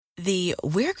The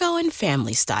we're going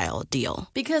family style deal.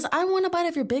 Because I want a bite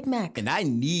of your Big Mac. And I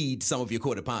need some of your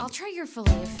quarter pound. I'll try your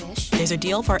filet of fish. There's a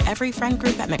deal for every friend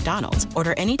group at McDonald's.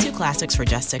 Order any 2 classics for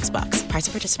just $6. Price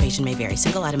of participation may vary.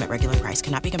 Single item at regular price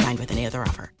cannot be combined with any other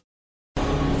offer.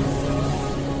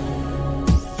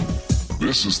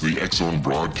 This is the X-Zone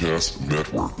Broadcast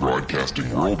Network,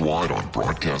 broadcasting worldwide on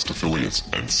broadcast affiliates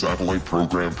and satellite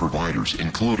program providers,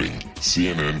 including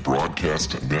CNN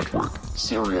Broadcast Network,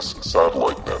 Sirius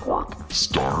Satellite Network,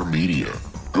 Star Media,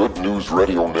 Good News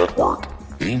Radio Network,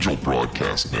 Angel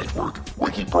Broadcast Network,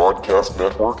 Wiki Broadcast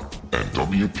Network, and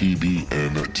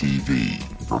WPBN TV.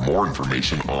 For more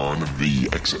information on the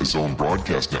X-Zone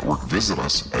Broadcast Network, visit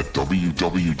us at www.xzbn.net.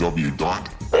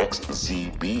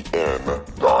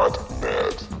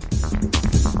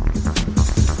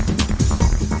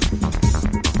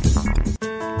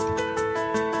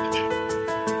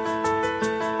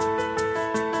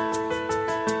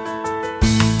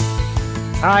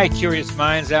 Hi, curious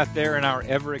minds out there in our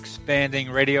ever-expanding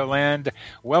radio land.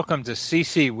 Welcome to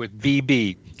CC with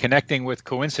BB, Connecting with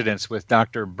Coincidence with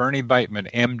Dr. Bernie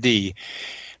Beitman, MD.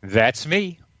 That's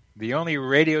me, the only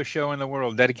radio show in the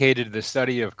world dedicated to the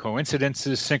study of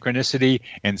coincidences, synchronicity,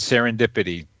 and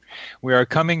serendipity. We are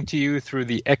coming to you through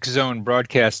the X-Zone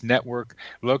Broadcast Network,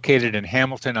 located in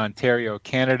Hamilton, Ontario,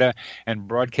 Canada, and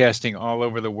broadcasting all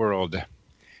over the world.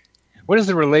 What is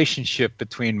the relationship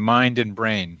between mind and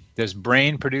brain? Does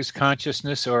brain produce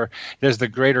consciousness, or does the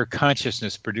greater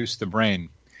consciousness produce the brain?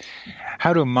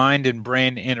 How do mind and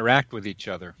brain interact with each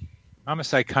other? I'm a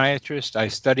psychiatrist. I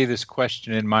study this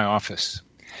question in my office.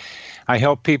 I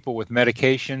help people with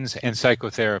medications and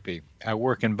psychotherapy. I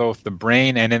work in both the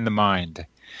brain and in the mind.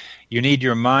 You need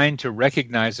your mind to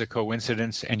recognize a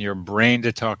coincidence and your brain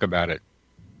to talk about it.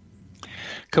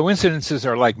 Coincidences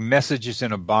are like messages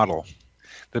in a bottle.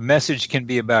 The message can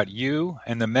be about you,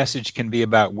 and the message can be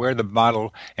about where the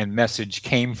bottle and message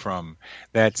came from,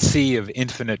 that sea of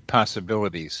infinite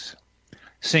possibilities.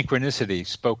 Synchronicity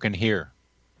spoken here.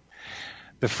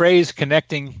 The phrase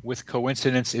connecting with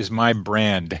coincidence is my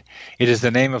brand. It is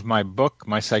the name of my book,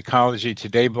 my Psychology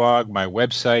Today blog, my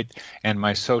website, and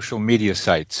my social media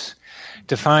sites.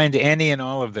 To find any and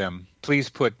all of them, please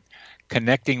put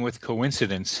Connecting with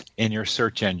Coincidence in your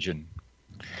search engine.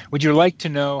 Would you like to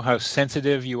know how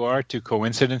sensitive you are to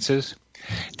coincidences?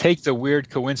 Take the Weird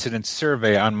Coincidence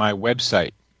survey on my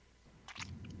website.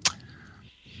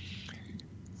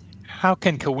 How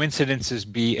can coincidences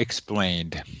be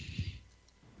explained?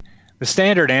 The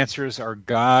standard answers are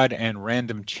God and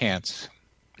random chance.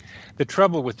 The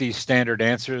trouble with these standard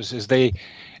answers is they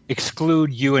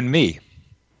exclude you and me.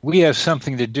 We have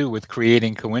something to do with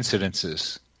creating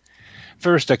coincidences.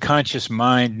 First, a conscious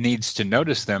mind needs to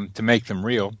notice them to make them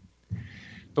real.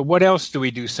 But what else do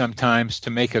we do sometimes to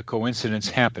make a coincidence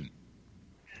happen?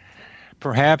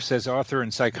 Perhaps, as author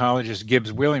and psychologist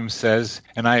Gibbs Williams says,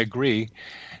 and I agree,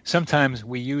 sometimes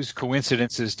we use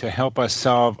coincidences to help us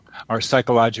solve our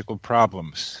psychological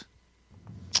problems.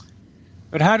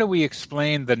 But how do we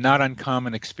explain the not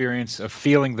uncommon experience of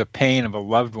feeling the pain of a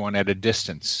loved one at a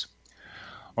distance,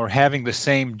 or having the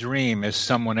same dream as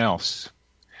someone else,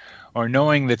 or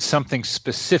knowing that something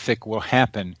specific will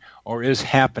happen or is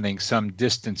happening some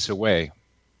distance away?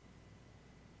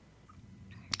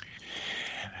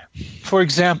 For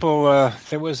example,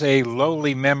 there was a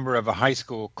lowly member of a high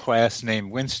school class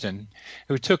named Winston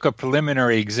who took a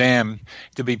preliminary exam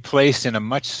to be placed in a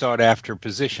much sought-after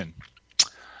position.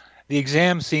 The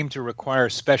exam seemed to require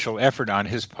special effort on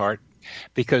his part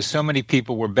because so many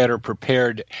people were better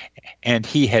prepared and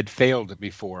he had failed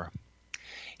before.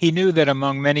 He knew that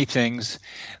among many things,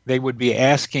 they would be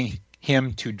asking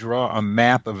him to draw a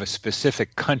map of a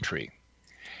specific country.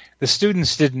 The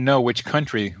students didn't know which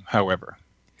country, however.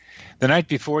 The night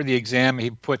before the exam, he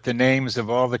put the names of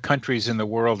all the countries in the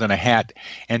world in a hat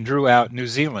and drew out New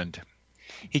Zealand.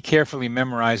 He carefully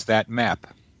memorized that map.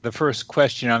 The first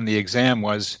question on the exam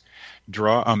was,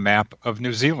 draw a map of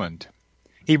New Zealand.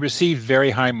 He received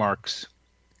very high marks.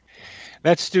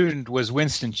 That student was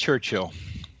Winston Churchill,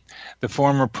 the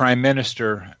former Prime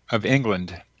Minister of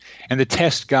England, and the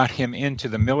test got him into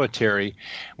the military,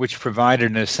 which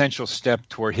provided an essential step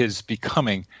toward his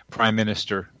becoming Prime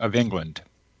Minister of England.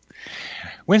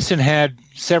 Winston had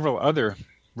several other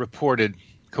reported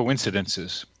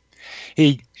coincidences.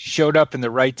 He showed up in the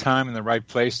right time in the right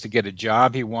place to get a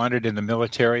job he wanted in the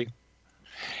military.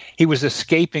 He was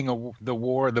escaping the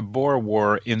Boer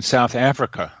War in South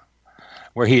Africa,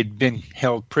 where he had been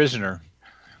held prisoner,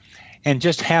 and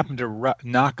just happened to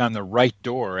knock on the right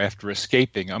door after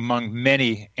escaping among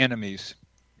many enemy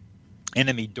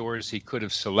doors he could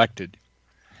have selected.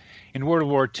 In World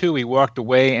War II, he walked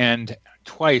away and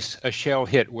twice a shell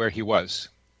hit where he was.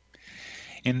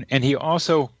 And he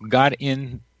also got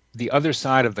in the other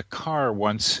side of the car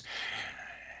once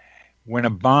when a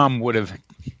bomb would have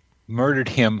murdered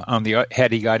him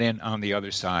had he got in on the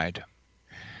other side.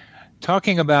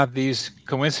 Talking about these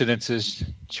coincidences,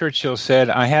 Churchill said,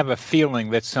 "I have a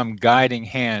feeling that some guiding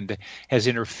hand has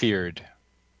interfered."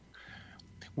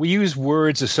 We use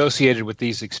words associated with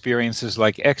these experiences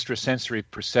like extrasensory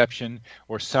perception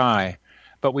or psi,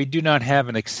 but we do not have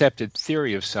an accepted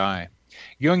theory of psi.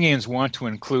 Jungians want to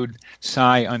include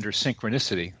psi under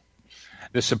synchronicity,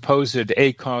 the supposed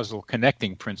acausal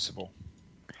connecting principle.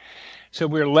 So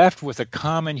we're left with a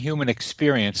common human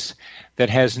experience that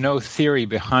has no theory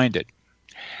behind it.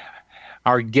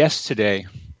 Our guest today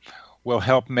will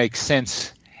help make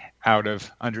sense out of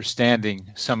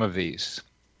understanding some of these.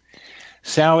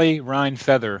 Sally Rhine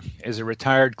Feather is a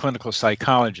retired clinical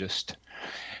psychologist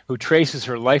who traces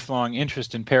her lifelong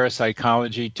interest in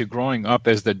parapsychology to growing up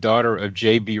as the daughter of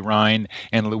JB Rhine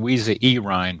and Louisa E.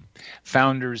 Rhine,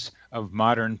 founders of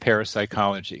modern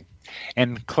parapsychology,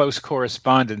 and close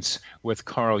correspondence with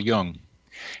Carl Jung.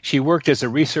 She worked as a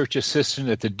research assistant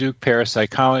at the Duke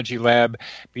Parapsychology Lab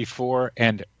before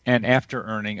and after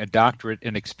earning a doctorate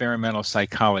in experimental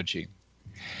psychology.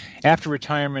 After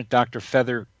retirement, Dr.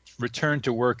 Feather returned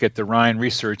to work at the Rhine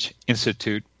Research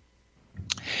Institute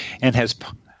and has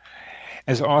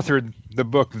authored the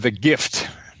book The Gift,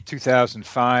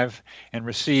 2005, and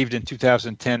received in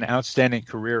 2010 Outstanding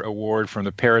Career Award from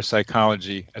the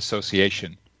Parapsychology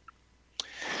Association.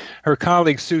 Her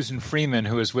colleague Susan Freeman,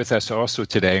 who is with us also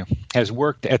today, has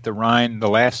worked at the Rhine the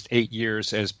last 8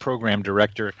 years as program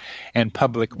director and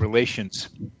public relations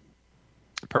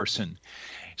person.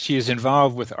 She is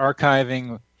involved with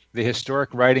archiving the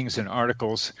historic writings and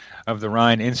articles of the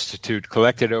Rhine Institute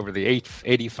collected over the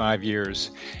 85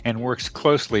 years and works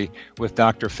closely with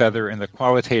Dr. Feather in the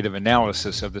qualitative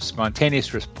analysis of the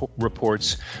spontaneous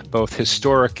reports, both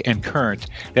historic and current,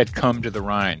 that come to the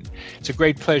Rhine. It's a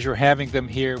great pleasure having them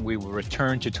here. We will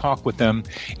return to talk with them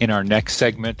in our next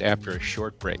segment after a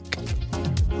short break. We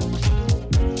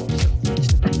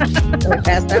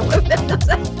passed that one.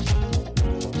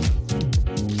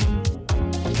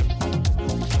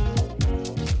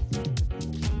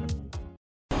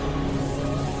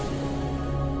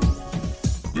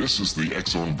 This is the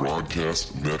X-Zone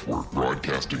Broadcast Network,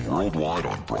 broadcasting worldwide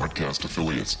on broadcast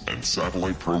affiliates and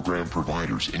satellite program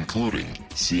providers, including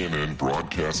CNN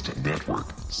Broadcast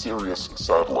Network, Sirius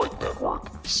Satellite Network,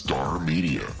 Star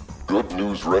Media, Good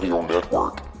News Radio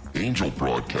Network, Angel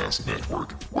Broadcast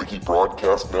Network, Wiki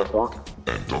Broadcast Network,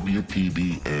 and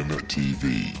WPBN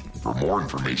TV. For more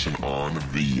information on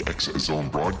the X-Zone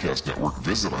Broadcast Network,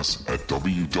 visit us at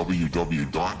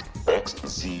www.xzbn.net.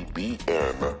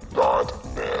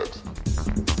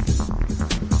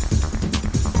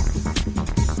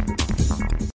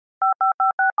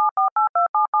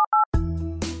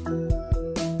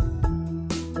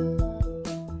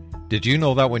 Did you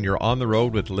know that when you're on the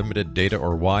road with limited data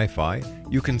or Wi-Fi,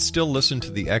 you can still listen to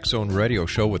the X-Zone Radio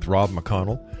Show with Rob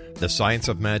McConnell, The Science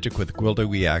of Magic with Gwilda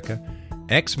Wiyaka,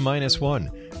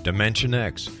 X-1, Dimension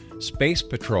X, Space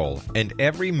Patrol, and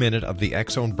every minute of the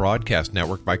X-Zone Broadcast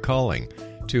Network by calling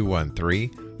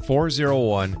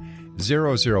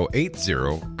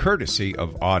 213-401-0080, courtesy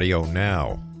of Audio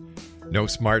Now. No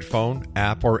smartphone,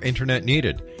 app, or internet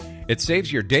needed. It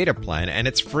saves your data plan, and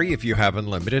it's free if you have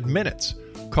unlimited minutes.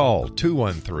 Call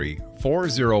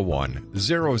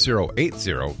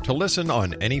 213-401-0080 to listen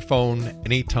on any phone,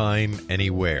 anytime,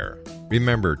 anywhere.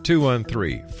 Remember,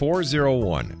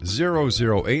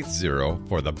 213-401-0080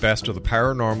 for the best of the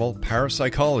paranormal,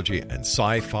 parapsychology, and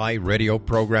sci-fi radio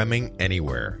programming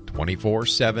anywhere,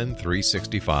 24/7,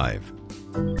 365.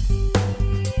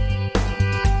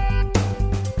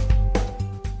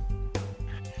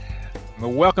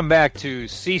 Well, welcome back to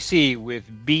CC with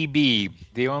BB,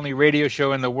 the only radio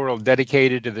show in the world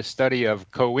dedicated to the study of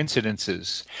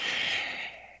coincidences.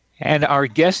 And our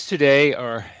guests today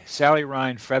are Sally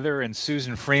Rhine Feather and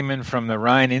Susan Freeman from the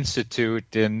Rhine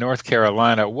Institute in North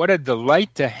Carolina. What a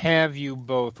delight to have you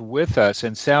both with us.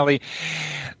 And Sally,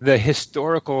 the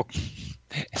historical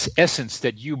essence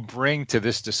that you bring to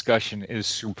this discussion is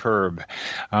superb.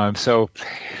 So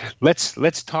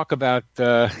let's talk about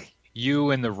you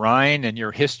and the Rhine and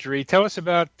your history. Tell us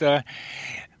about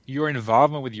your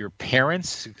involvement with your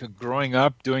parents growing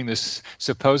up doing this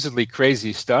supposedly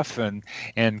crazy stuff and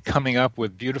coming up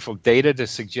with beautiful data to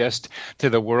suggest to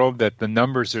the world that the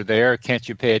numbers are there. Can't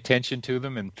you pay attention to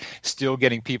them? And still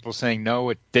getting people saying, no,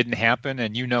 it didn't happen,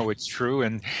 and you know it's true.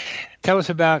 And tell us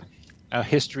about a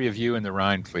history of you and the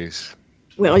Rhine, please.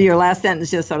 Well, your last sentence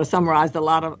just sort of summarized a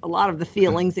lot of the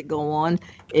feelings that go on,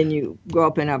 and you grow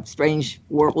up in a strange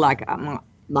world like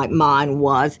mine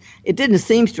was. It didn't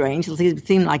seem strange. It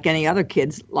seemed like any other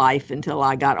kid's life until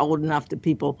I got old enough that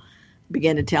people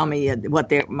began to tell me what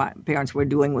my parents were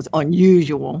doing was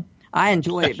unusual. I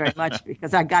enjoyed it very much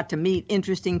because I got to meet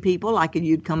interesting people. Like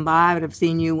you'd come by, I would have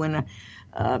seen you when,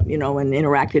 and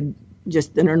interacted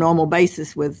just on a normal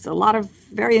basis with a lot of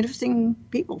very interesting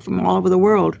people from all over the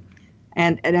world.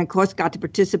 And of course, got to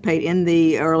participate in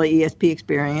the early ESP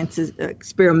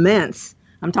experiments.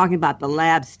 I'm talking about the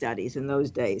lab studies in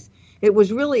those days. It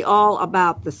was really all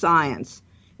about the science.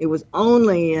 It was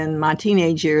only in my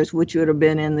teenage years, which would have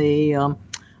been in the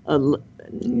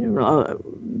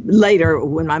later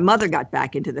when my mother got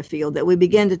back into the field, that we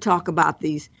began to talk about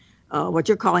these, what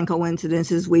you're calling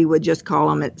coincidences. We would just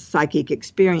call them psychic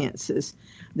experiences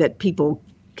that people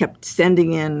kept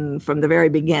sending in from the very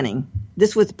beginning.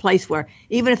 This was a place where,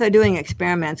 even if they're doing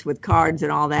experiments with cards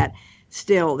and all that,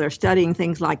 still they're studying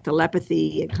things like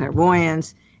telepathy and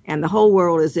clairvoyance, and the whole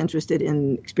world is interested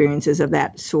in experiences of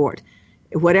that sort.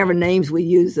 Whatever names we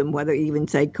use them, whether even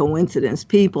say coincidence,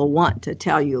 people want to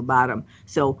tell you about them.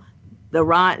 So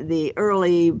the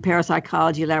early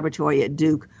parapsychology laboratory at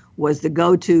Duke was the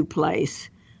go-to place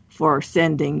for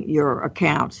sending your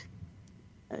account.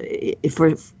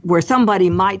 Where somebody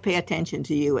might pay attention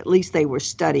to you, at least they were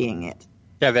studying it.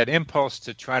 Yeah, that impulse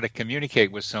to try to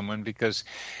communicate with someone, because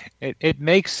it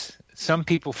makes some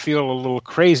people feel a little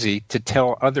crazy to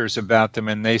tell others about them,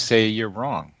 and they say you're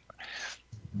wrong.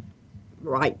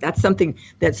 Right. That's something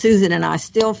that Susan and I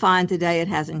still find today. It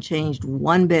hasn't changed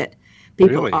one bit.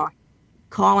 People Really? Are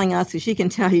calling us, as she can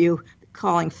tell you,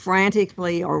 calling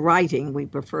frantically or writing. We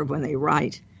prefer when they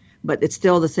write. But it's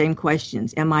still the same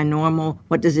questions. Am I normal?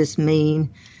 What does this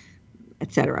mean?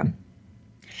 Etc.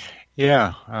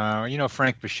 Yeah.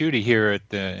 Frank Basciuti here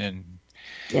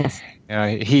Yes.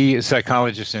 He is a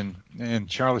psychologist in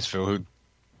Charlottesville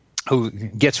who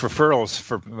gets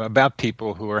referrals about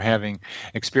people who are having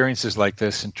experiences like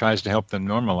this and tries to help them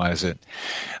normalize it.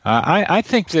 I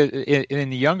think that in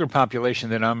the younger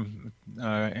population that I'm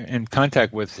in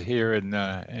contact with here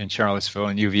in Charlottesville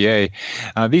and UVA,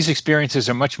 these experiences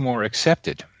are much more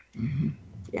accepted. Mm-hmm.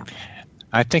 Yeah.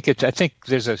 I think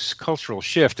there's a cultural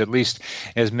shift, at least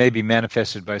as maybe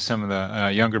manifested by some of the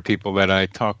younger people that I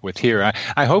talk with here.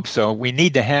 I hope so. We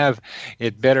need to have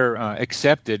it better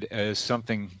accepted as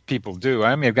something people do.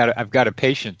 I mean, I've got a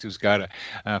patient who's got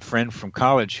a friend from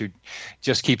college who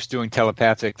just keeps doing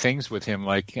telepathic things with him,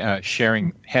 like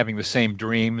having the same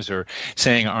dreams, or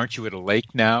saying, "Aren't you at a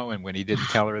lake now?" And when he didn't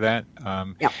tell her that,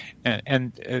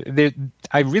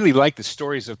 I really like the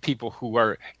stories of people who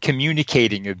are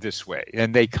communicating it this way,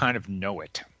 and they kind of know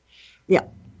it. Yeah,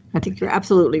 I think you're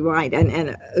absolutely right.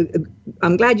 And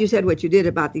I'm glad you said what you did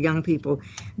about the young people.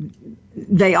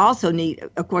 They also need,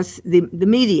 of course, the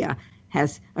media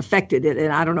has affected it,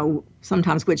 and I don't know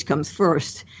sometimes which comes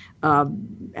first.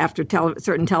 After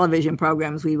certain television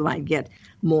programs, we might get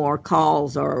more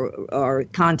calls or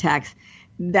contacts.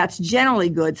 That's generally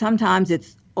good. Sometimes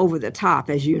it's over the top,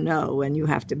 as you know, and you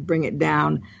have to bring it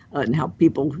down and help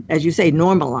people, as you say,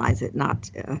 normalize it, not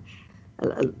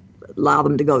allow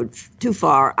them to go too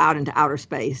far out into outer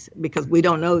space, because we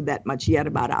don't know that much yet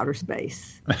about outer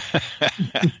space.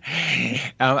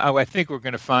 I think we're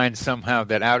going to find somehow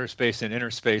that outer space and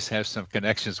inner space have some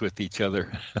connections with each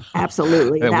other.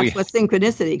 Absolutely. That's what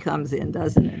synchronicity comes in,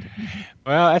 doesn't it?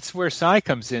 Well, that's where psi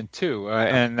comes in, too,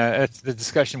 and that's the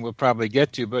discussion we'll probably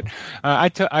get to. But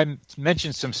I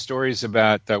mentioned some stories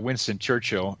about Winston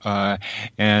Churchill,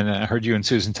 and I heard you and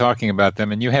Susan talking about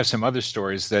them, and you have some other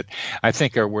stories that I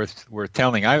think are worth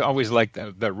telling. I always liked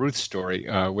the Ruth story,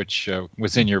 which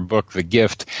was in your book, The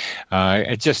Gift.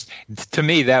 To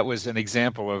me, that was an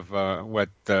example of what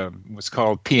was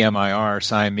called PMIR,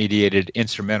 psi-mediated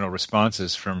instrumental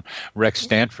responses from Rex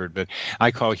Stanford, but I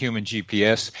call human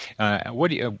GPS. What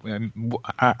do you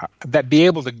that be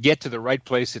able to get to the right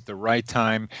place at the right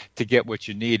time to get what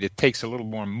you need? It takes a little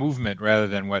more movement rather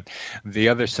than what the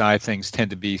other psi things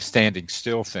tend to be standing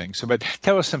still things. So, but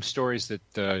tell us some stories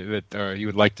that you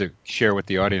would like to share with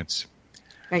the audience.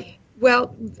 Right.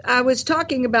 Well, I was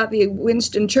talking about the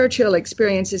Winston Churchill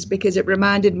experiences because it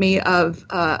reminded me of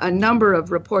a number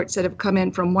of reports that have come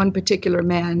in from one particular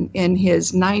man in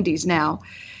his 90s now.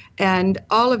 And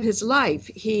all of his life,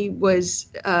 he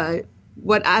was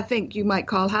what I think you might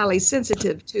call highly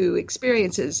sensitive to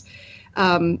experiences,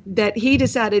 that he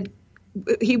decided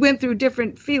he went through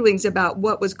different feelings about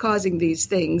what was causing these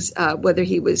things, whether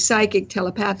he was psychic,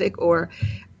 telepathic, or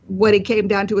what it came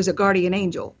down to was a guardian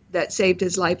angel that saved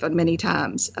his life on many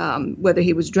times, whether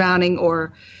he was drowning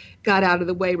or got out of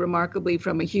the way remarkably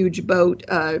from a huge boat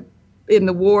in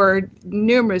the war.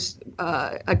 Numerous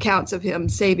accounts of him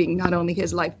saving not only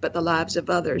his life but the lives of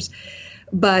others.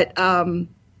 But the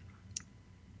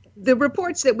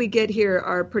reports that we get here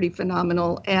are pretty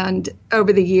phenomenal. And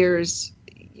over the years,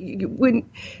 when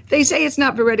they say it's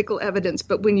not veridical evidence,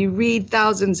 but when you read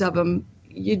thousands of them,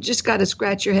 you just got to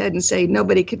scratch your head and say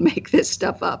nobody could make this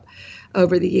stuff up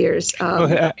over the years.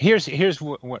 Here's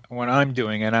what I'm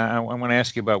doing, and I want to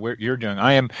ask you about what you're doing.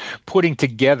 I am putting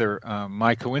together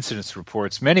my coincidence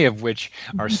reports, many of which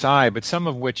are psi, but some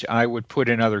of which I would put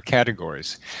in other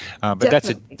categories. But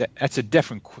that's a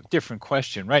different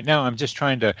question. Right now, I'm just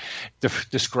trying to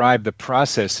describe the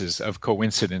processes of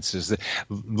coincidences,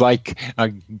 like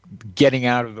getting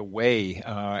out of the way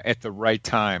at the right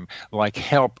time, like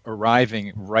help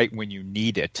arriving right when you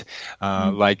need it,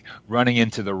 like running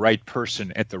into the right person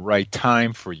at the right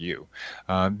time for you.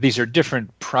 These are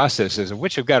different processes, of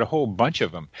which I've got a whole bunch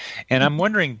of them. And I'm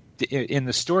wondering, in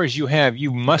the stories you have,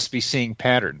 you must be seeing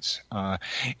patterns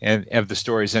of the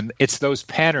stories. And it's those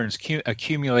patterns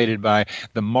accumulated by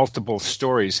the multiple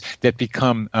stories that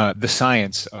become the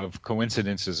science of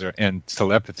coincidences and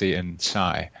telepathy and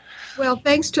psi. Well,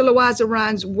 thanks to Louisa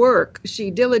Rhine's work,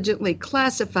 she diligently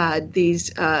classified these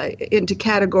into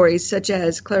categories such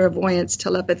as clairvoyance,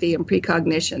 telepathy, and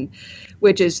precognition,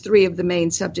 which is 3 of the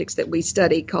main subjects that we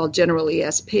study, called general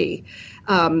ESP.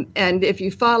 And if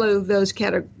you follow those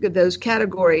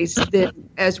categories, then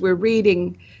as we're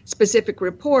reading specific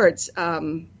reports,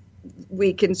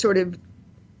 we can sort of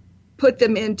put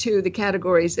them into the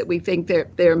categories that we think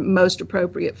they're most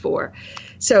appropriate for.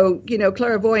 So,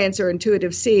 clairvoyance or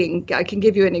intuitive seeing, I can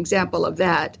give you an example of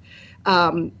that.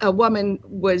 A woman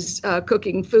was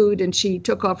cooking food and she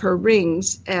took off her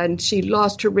rings and she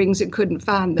lost her rings and couldn't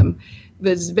find them.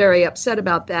 Was very upset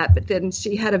about that, but then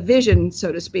she had a vision,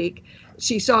 so to speak.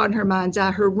 She saw in her mind's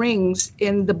eye her rings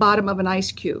in the bottom of an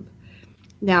ice cube.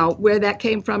 Now, where that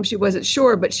came from, she wasn't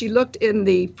sure, but she looked in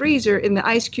the freezer in the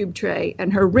ice cube tray,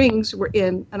 and her rings were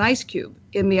in an ice cube,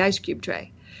 in the ice cube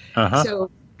tray. Uh-huh.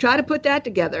 So try to put that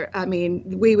together. I mean,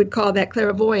 we would call that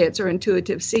clairvoyance or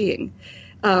intuitive seeing.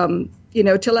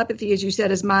 Telepathy, as you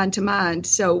said, is mind to mind.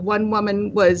 So one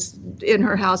woman was in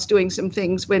her house doing some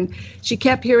things when she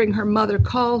kept hearing her mother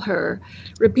call her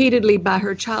repeatedly by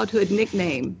her childhood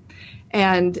nickname.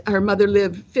 And her mother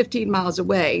lived 15 miles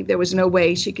away. There was no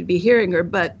way she could be hearing her.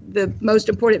 But the most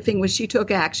important thing was she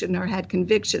took action, or had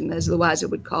conviction, as Louisa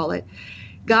would call it,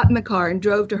 got in the car and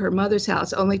drove to her mother's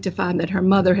house, only to find that her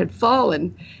mother had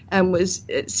fallen and was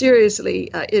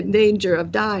seriously in danger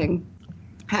of dying,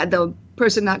 had the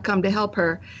person not come to help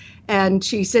her. And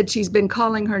she said she's been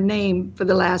calling her name for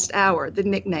the last hour, the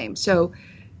nickname. So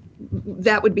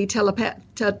that would be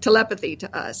telepathy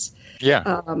to us.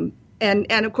 Yeah.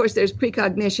 And of course, there's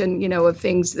precognition, of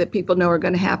things that people know are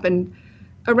going to happen.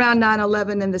 Around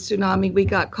 9/11 and the tsunami, we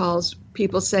got calls,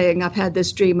 people saying, I've had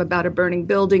this dream about a burning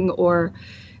building or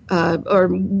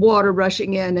water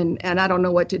rushing in, and I don't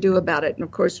know what to do about it. And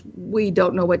of course, we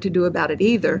don't know what to do about it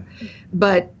either.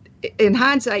 But in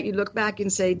hindsight, you look back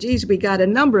and say, geez, we got a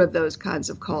number of those kinds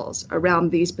of calls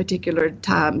around these particular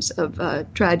times of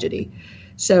tragedy.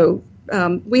 So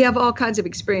we have all kinds of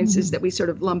experiences that we sort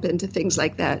of lump into things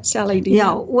like that. Sally, do you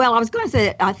know? Well, I was going to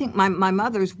say, I think my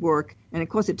mother's work, and of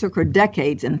course it took her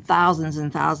decades and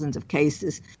thousands of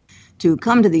cases to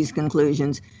come to these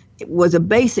conclusions, it was a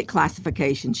basic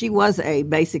classification. She was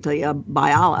basically a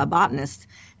botanist,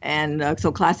 and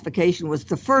so classification was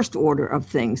the first order of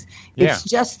things. Yeah. It's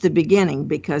just the beginning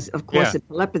because, of course, the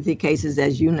telepathy cases,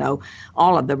 as you know,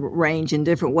 all of them range in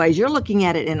different ways. You're looking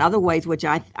at it in other ways, which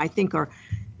I think are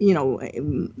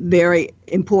very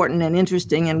important and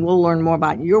interesting, and we'll learn more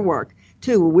about your work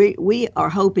too. We are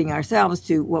hoping ourselves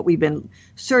to, what we've been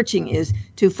searching is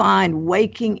to find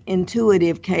waking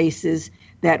intuitive cases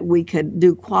that we could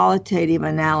do qualitative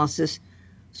analysis,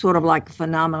 sort of like a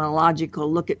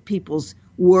phenomenological look at people's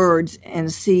words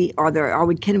and see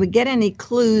can we get any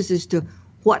clues as to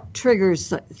what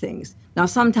triggers things. Now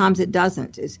sometimes it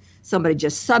doesn't. It's somebody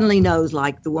just suddenly knows,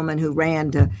 like the woman who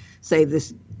ran to save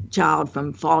this child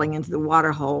from falling into the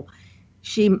water hole.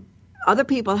 Other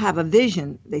people have a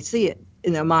vision, they see it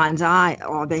in their mind's eye,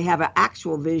 or they have an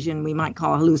actual vision we might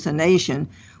call hallucination,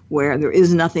 where there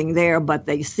is nothing there, but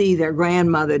they see their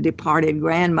departed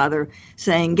grandmother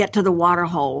saying, get to the water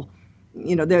hole.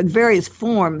 There are various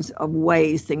forms of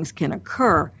ways things can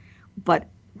occur, but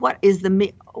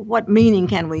what meaning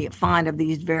can we find of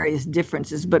these various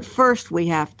differences? But first we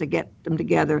have to get them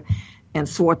together and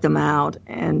sort them out,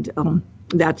 and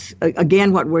that's,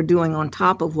 again, what we're doing on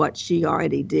top of what she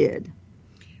already did.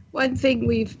 One thing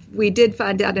we did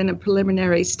find out in a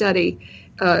preliminary study,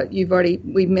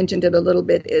 we've mentioned it a little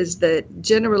bit, is that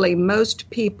generally most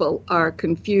people are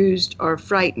confused or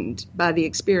frightened by the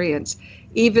experience,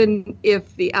 even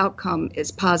if the outcome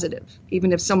is positive,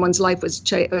 even if someone's life was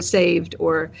saved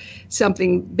or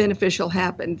something beneficial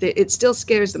happened. It still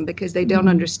scares them because they don't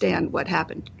understand what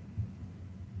happened.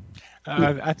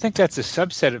 I think that's a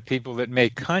subset of people that may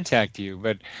contact you,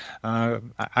 but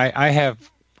I have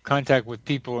contact with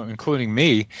people, including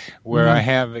me, where I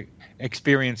have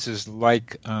experiences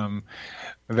like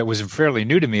that was fairly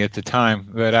new to me at the time,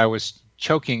 that I was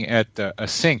choking at a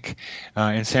sink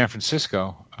in San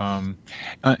Francisco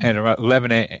at around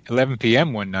 11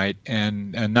 p.m. one night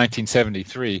in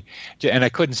 1973, and I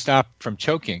couldn't stop from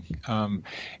choking.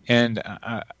 And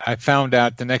I found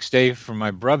out the next day from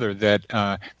my brother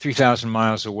that 3,000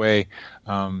 miles away,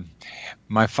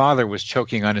 my father was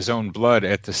choking on his own blood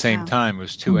at the same time. It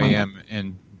was 2 a.m.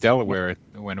 in Delaware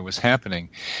when it was happening,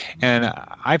 and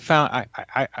I found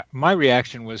my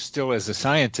reaction was still as a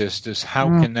scientist is how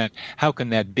can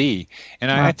that be?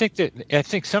 And I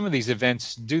think some of these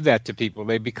events do that to people.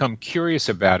 They become curious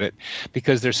about it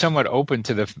because they're somewhat open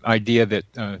to the idea that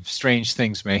strange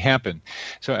things may happen.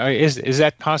 So is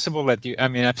that possible? That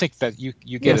I think that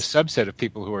you get a subset of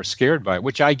people who are scared by it,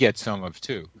 which I get some of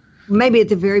too. Maybe at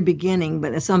the very beginning,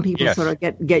 but some people sort of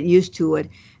get used to it.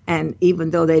 And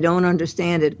even though they don't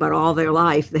understand it, but all their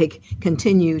life they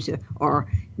continue to, or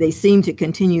they seem to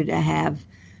continue to have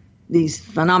these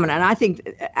phenomena. And I think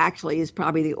actually is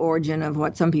probably the origin of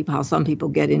how some people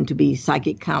get into be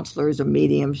psychic counselors or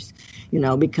mediums,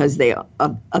 because they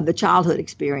of the childhood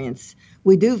experience.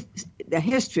 We do the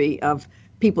history of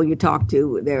people you talk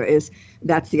to.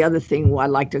 That's the other thing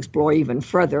I'd like to explore even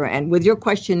further. And with your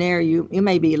questionnaire, you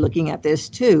may be looking at this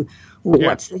too.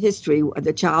 What's the history of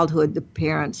the childhood, the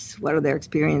parents, what are their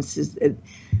experiences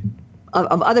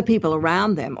of other people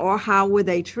around them, or how were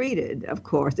they treated, of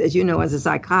course. As you know, as a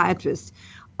psychiatrist,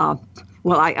 I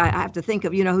have to think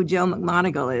of, who Joe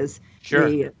McMoneagle is.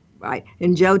 Sure. Right.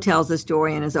 And Joe tells the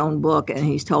story in his own book, and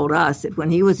he's told us that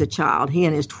when he was a child, he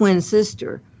and his twin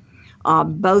sister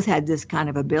both had this kind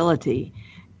of ability,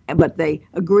 but they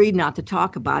agreed not to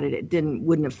talk about it. It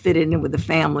wouldn't have fit in with the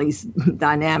family's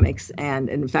dynamics, and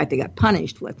in fact, they got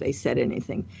punished if they said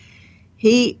anything.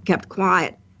 He kept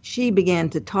quiet. She began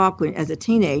to talk as a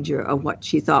teenager of what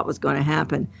she thought was going to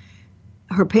happen.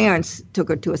 Her parents took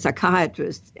her to a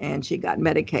psychiatrist, and she got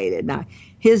medicated. Now,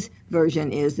 his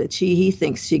version is that he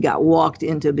thinks she got walked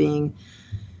into being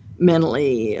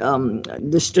mentally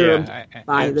disturbed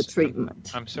by the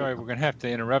treatment. I'm sorry, we're going to have to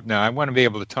interrupt now. I want to be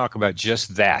able to talk about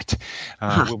just that.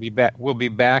 We'll be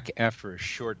back after a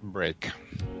short break.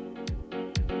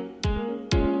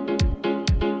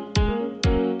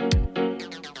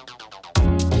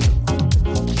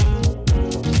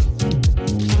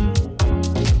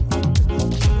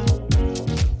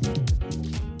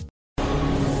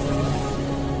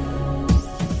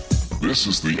 This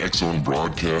is the X-Zone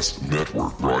Broadcast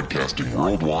Network, broadcasting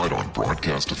worldwide on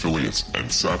broadcast affiliates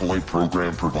and satellite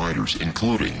program providers,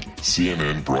 including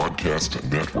CNN Broadcast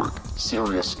Network,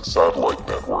 Sirius Satellite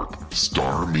Network,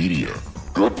 Star Media,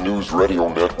 Good News Radio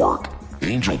Network,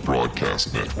 Angel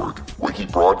Broadcast Network, Wiki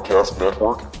Broadcast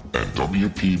Network, and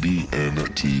WPBN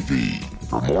TV.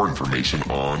 For more information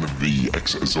on the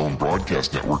X-Zone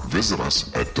Broadcast Network, visit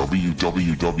us at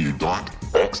www.xzbn.net.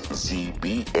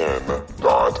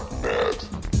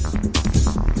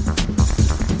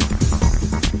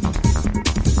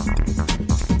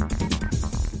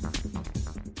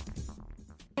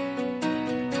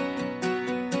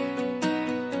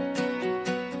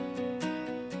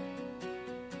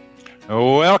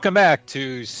 Welcome back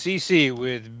to CC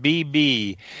with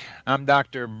BB. I'm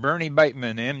Dr. Bernie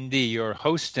Beitman, MD, your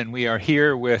host, and we are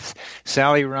here with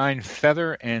Sally Rhine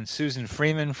Feather and Susan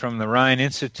Freeman from the Rhine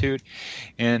Institute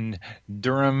in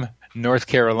Durham, North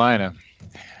Carolina.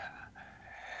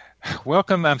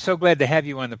 Welcome. I'm so glad to have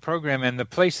you on the program, and the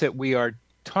place that we are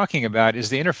talking about is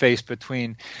the interface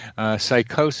between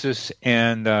psychosis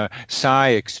and psi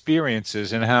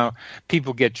experiences and how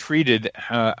people get treated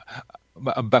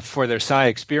but for their psi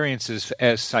experiences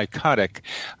as psychotic.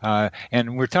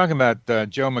 And we're talking about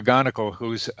Joe McGonigal,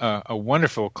 who's a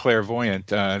wonderful clairvoyant.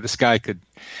 This guy could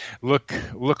look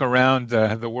around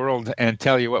the world and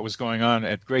tell you what was going on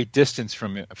at great distance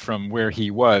from where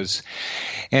he was.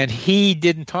 And he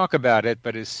didn't talk about it,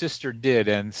 but his sister did.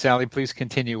 And Sally, please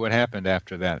continue what happened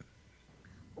after that.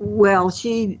 Well,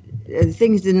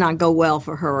 things did not go well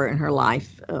for her in her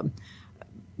life.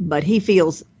 But he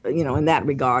feels, in that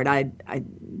regard, I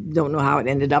don't know how it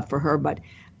ended up for her, but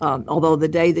although the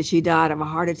day that she died of a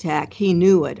heart attack, he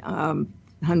knew it.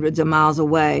 hundreds of miles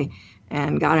away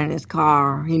and got in his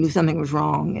car. He knew something was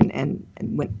wrong and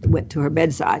went to her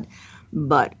bedside.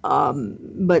 But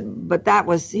that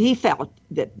was, he felt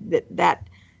that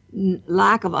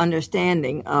lack of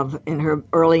understanding in her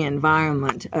early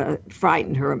environment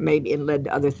frightened her, maybe, and led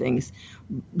to other things.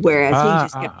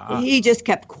 Whereas he just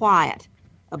kept quiet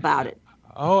about it.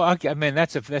 Oh, I mean,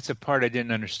 that's a part I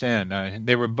didn't understand.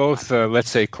 They were both, let's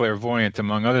say, clairvoyant,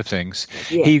 among other things.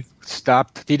 Yes. He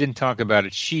stopped. He didn't talk about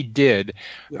it. She did.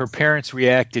 Yes. Her parents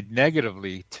reacted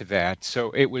negatively to that.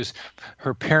 So it was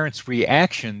her parents'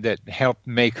 reaction that helped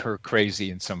make her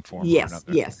crazy in some form or another.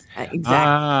 Yes, exactly.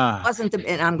 It wasn't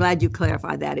and I'm glad you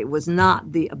clarified that. It was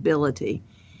not the ability.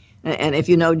 And if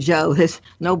you know Joe, there's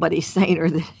nobody saner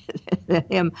than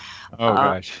him. Oh,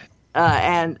 gosh.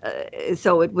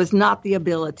 So it was not the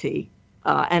ability.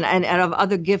 And of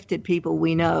other gifted people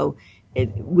we know,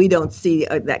 we don't see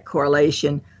that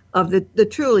correlation of the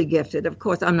truly gifted. Of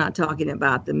course, I'm not talking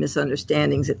about the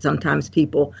misunderstandings that sometimes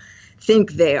people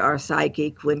think they are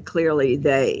psychic when clearly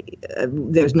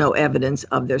there's no evidence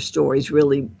of their stories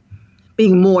really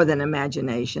being more than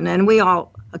imagination. And we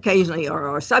all occasionally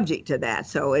are subject to that.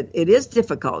 So it is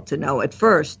difficult to know at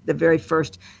first, the very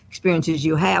first experiences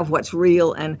you have, what's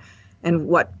real and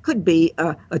what could be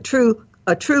a true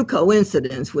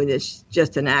coincidence when it's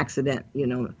just an accident. You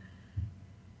know,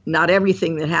 not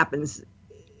everything that happens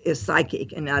is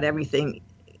psychic, and not everything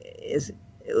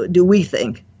do we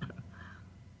think.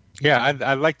 Yeah,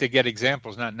 I'd like to get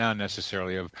examples, not now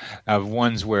necessarily, of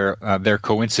ones where they're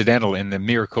coincidental in the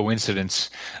mere coincidence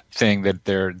thing, that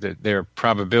they're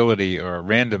probability or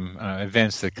random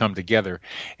events that come together,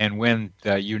 and when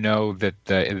you know that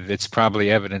it's probably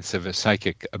evidence of a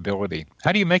psychic ability.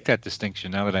 How do you make that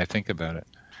distinction now that I think about it?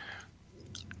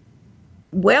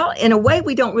 Well, in a way,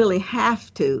 we don't really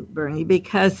have to, Bernie,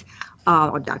 because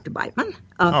or Dr. Beitman.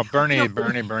 Bernie.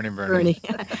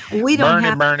 We don't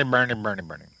have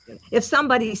Bernie. If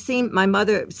somebody my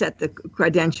mother set the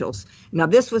credentials. Now,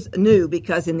 this was new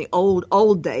because in the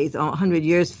old days, 100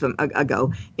 years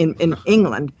ago, in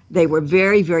England, they were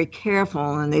very, very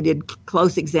careful, and they did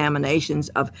close examinations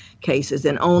of cases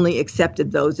and only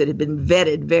accepted those that had been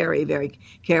vetted very, very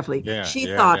carefully. She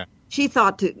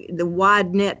thought the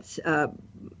wide nets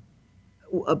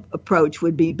approach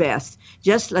would be best.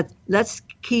 Just let's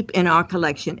keep in our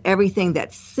collection everything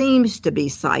that seems to be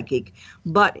psychic,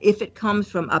 but if it comes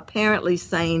from apparently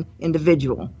sane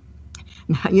individual.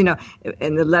 Now, you know,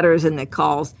 and the letters and the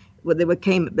calls, well,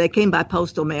 they came by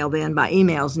postal mail then, by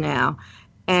emails now,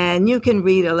 and you can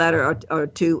read a letter or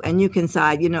two, and you can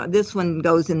decide, you know, this one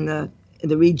goes in the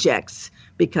rejects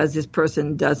because this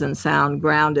person doesn't sound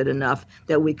grounded enough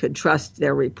that we could trust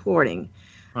their reporting.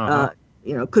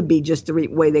 You know, it could be just the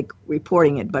way they're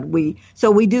reporting it, but we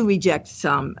do reject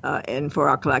some and for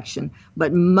our collection,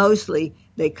 but mostly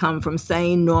they come from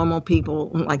sane, normal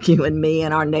people like you and me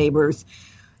and our neighbors,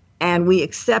 and we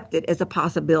accept it as a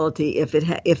possibility if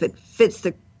it fits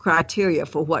the criteria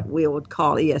for what we would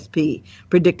call ESP,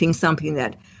 predicting something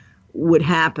that would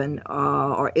happen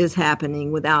or is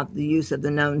happening without the use of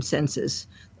the known senses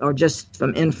or just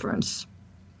from inference.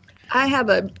 I have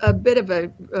a bit of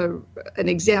an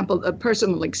example, a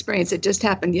personal experience that just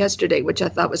happened yesterday, which I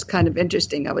thought was kind of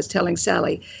interesting. I was telling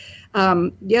Sally,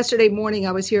 yesterday morning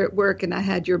I was here at work and I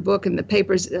had your book and the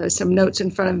papers, some notes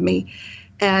in front of me,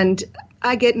 and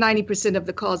I get 90% of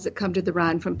the calls that come to the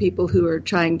Rhine from people who are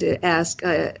trying to ask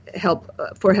help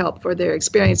for their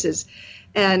experiences.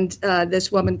 And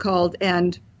this woman called,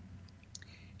 and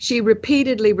she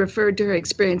repeatedly referred to her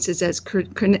experiences as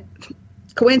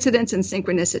coincidence and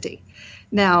synchronicity.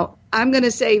 Now, I'm going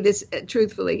to say this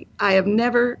truthfully. I have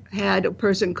never had a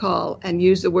person call and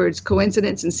use the words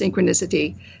coincidence and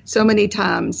synchronicity so many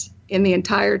times in the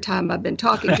entire time I've been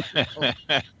talking to people,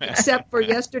 except for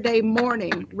yesterday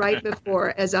morning, right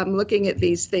before, as I'm looking at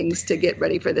these things to get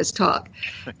ready for this talk.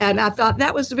 And I thought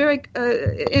that was a very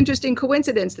interesting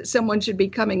coincidence that someone should be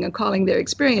coming and calling their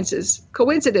experiences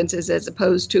coincidences as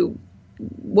opposed to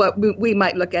what we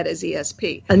might look at as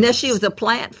ESP. Unless she was a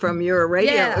plant from your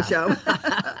radio show.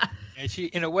 And she,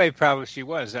 in a way, probably she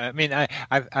was. I mean,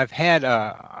 I've had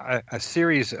a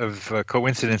series of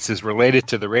coincidences related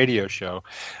to the radio show,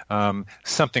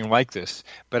 something like this,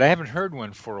 but I haven't heard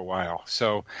one for a while.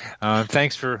 So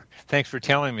thanks for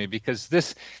telling me, because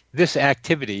this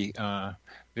activity.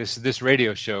 This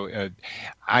radio show,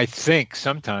 I think,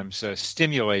 sometimes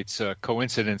stimulates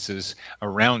coincidences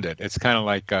around it. It's kind of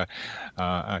like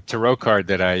a tarot card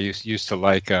that I used to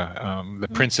like, the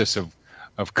Princess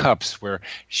of Cups, where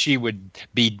she would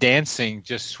be dancing,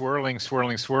 just swirling,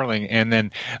 and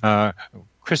then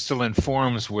crystalline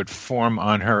forms would form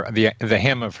on her, the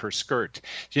hem of her skirt.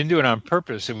 She didn't do it on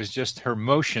purpose. It was just her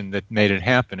motion that made it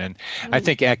happen. And I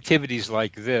think activities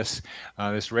like this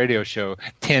radio show,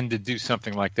 tend to do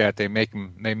something like that. They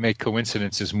make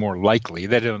coincidences more likely.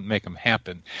 They don't make them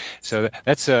happen. So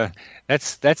that's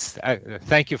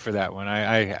thank you for that one.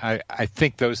 I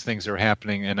think those things are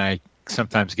happening, and I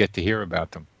sometimes get to hear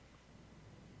about them.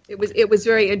 It was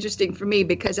very interesting for me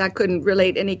because I couldn't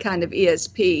relate any kind of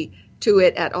ESP to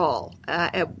it at all.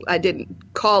 I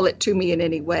didn't call it to me in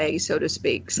any way, so to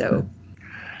speak. So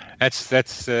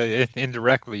that's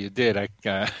indirectly you did.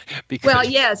 Because well,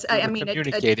 yes, I mean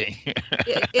communicating.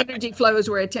 Energy flows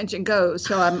where attention goes.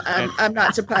 So I'm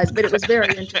not surprised, but it was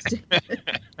very interesting.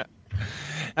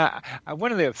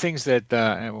 One of the things that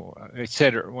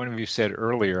one of you said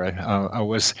earlier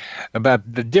was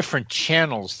about the different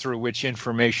channels through which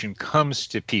information comes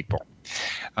to people.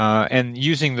 And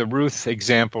using the Ruth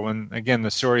example, and again,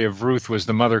 the story of Ruth was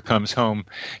the mother comes home.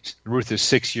 Ruth is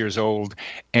 6 years old,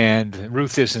 and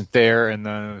Ruth isn't there, and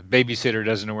the babysitter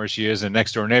doesn't know where she is, and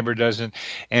next door neighbor doesn't,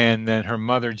 and then her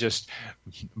mother just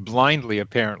blindly,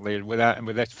 apparently,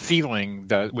 without feeling,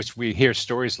 which we hear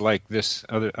stories like this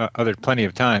other plenty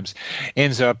of times,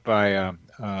 ends up by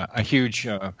a huge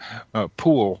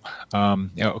pool,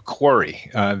 a quarry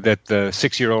that the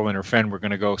 6-year-old and her friend were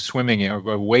going to go swimming in or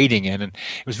go wading in, and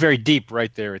it was very deep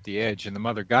right there at the edge, and the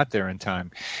mother got there in time.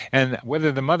 And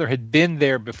whether the mother had been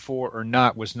there before or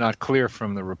not was not clear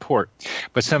from the report,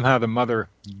 but somehow the mother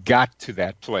got to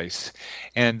that place.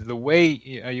 And the way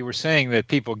you were saying that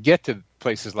people get to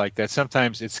places like that,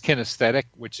 sometimes it's kinesthetic,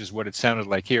 which is what it sounded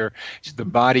like here. The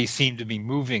body seemed to be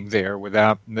moving there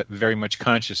without very much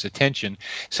conscious attention.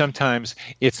 Sometimes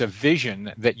it's a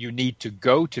vision that you need to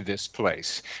go to this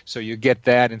place, so you get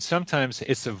that. And sometimes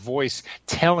it's a voice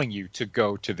telling you to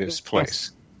go to this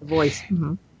place. Yes. Voice.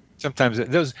 Mm-hmm. Sometimes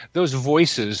those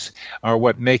voices are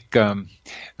what make a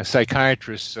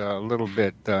psychiatrist a little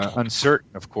bit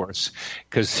uncertain, of course,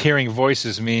 because hearing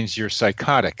voices means you're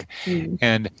psychotic.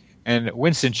 Mm. And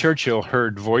Winston Churchill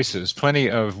heard voices. Plenty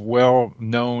of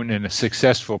well-known and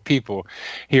successful people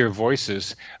hear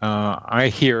voices. I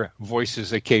hear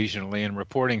voices occasionally in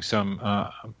reporting some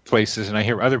places, and I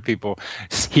hear other people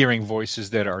hearing voices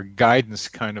that are guidance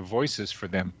kind of voices for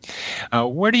them.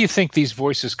 Where do you think these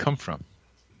voices come from?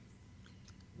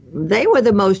 They were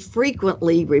the most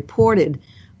frequently reported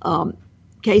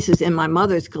cases in my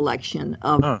mother's collection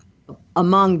of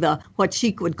among the what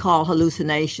she would call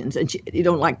hallucinations. And you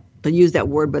don't like to use that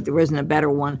word, but there isn't a better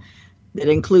one that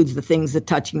includes the things, the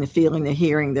touching, the feeling, the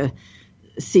hearing, the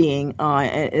seeing.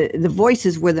 The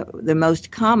voices were the most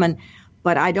common,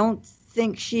 but I don't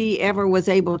think she ever was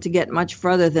able to get much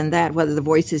further than that, whether the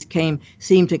voices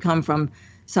seemed to come from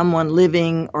someone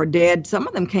living or dead. Some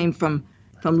of them came from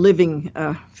living,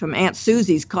 from Aunt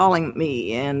Susie's calling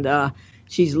me, and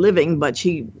she's living, but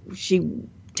she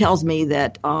tells me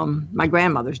that my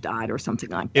grandmother's died or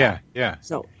something like that. Yeah.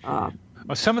 So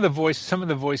well, some of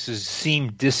the voices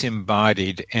seem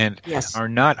disembodied and yes. are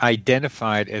not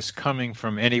identified as coming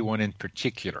from anyone in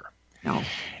particular. No.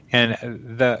 And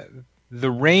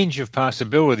the range of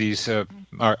possibilities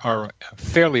are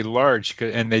fairly large,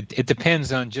 and it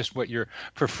depends on just what your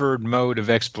preferred mode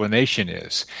of explanation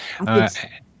is.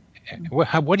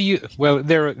 What do you? Well,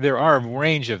 there are a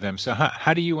range of them. So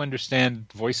how do you understand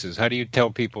voices? How do you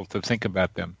tell people to think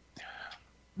about them?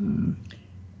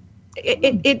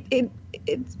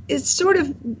 It's sort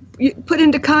of put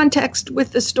into context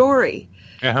with the story.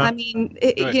 Uh-huh. I mean,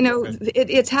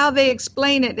 it's how they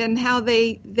explain it and how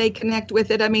they connect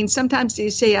with it. I mean, sometimes you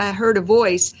say, I heard a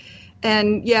voice,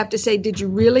 and you have to say, did you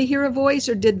really hear a voice,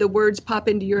 or did the words pop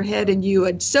into your head and you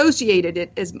associated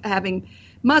it as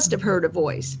must have heard a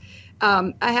voice?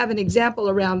 I have an example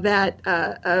around that.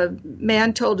 A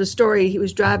man told a story. He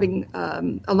was driving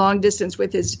a long distance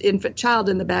with his infant child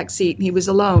in the back seat, and he was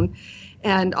alone.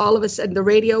 And all of a sudden, the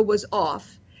radio was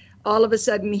off. All of a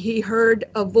sudden, he heard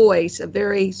a voice, a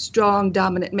very strong,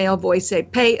 dominant male voice, say,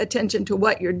 pay attention to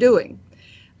what you're doing.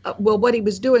 Well, what he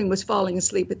was doing was falling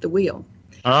asleep at the wheel.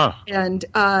 And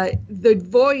the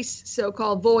voice,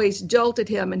 so-called voice, jolted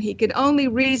him, and he could only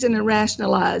reason and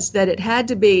rationalize that it had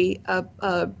to be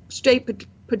a state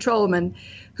patrolman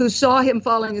who saw him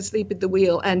falling asleep at the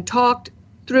wheel and talked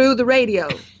through the radio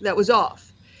that was off.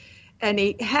 And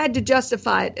he had to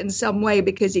justify it in some way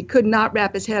because he could not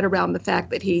wrap his head around the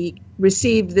fact that he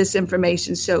received this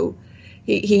information. So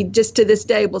he just to this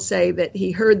day will say that he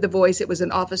heard the voice. It was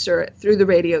an officer through the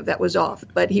radio that was off.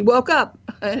 But he woke up,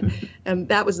 and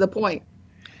that was the point.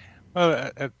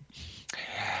 Well,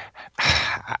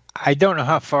 I don't know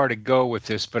how far to go with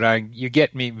this, but you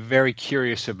get me very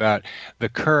curious about the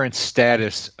current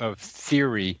status of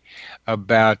theory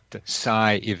about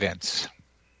psi events.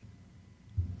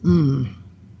 I'm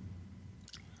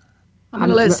going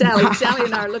to let Sally. Sally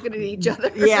and I are looking at each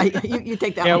other. Yeah, you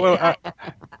take that one. Well,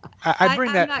 I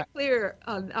bring that. I'm not clear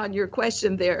on your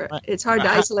question there. It's hard to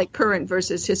isolate current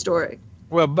versus historic.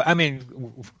 Well, but, I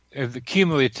mean, the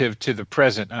cumulative to the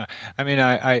present.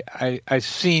 I've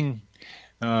seen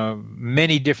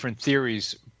many different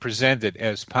theories presented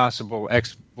as possible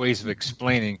ways of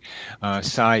explaining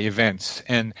psi events,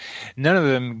 and none of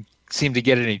them seem to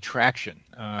get any traction.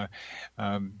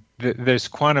 There's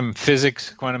quantum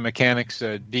physics, quantum mechanics.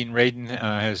 Dean Radin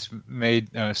has made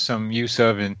some use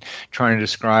of in trying to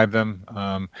describe them.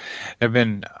 There have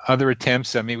been other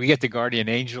attempts. I mean, we get the guardian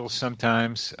angels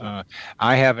sometimes.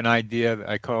 I have an idea that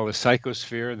I call the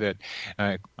psychosphere,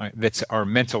 that's our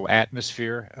mental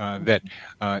atmosphere, that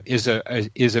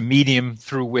is a medium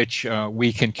through which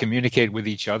we can communicate with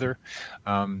each other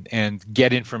and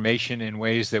get information in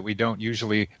ways that we don't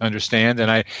usually understand.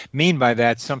 And I mean by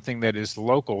that something that is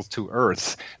local to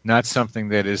Earth, not something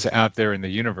that is out there in the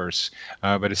universe,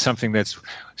 but it's something that's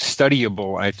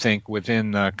studyable, I think,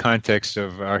 within the context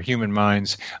of our human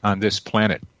minds on this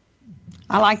planet.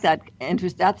 I like that.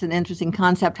 That's an interesting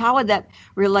concept. How would that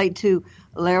relate to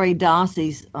Larry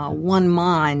Dossey's one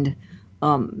mind?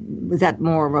 Was that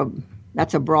more of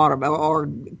that's a broader, or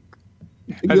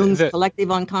Jung's collective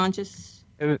unconscious?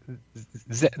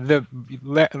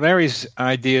 Larry's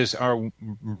ideas are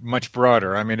much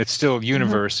broader. I mean, it's still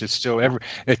universe. It's still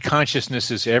that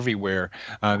consciousness is everywhere.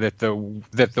 That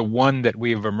the one that we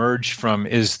have emerged from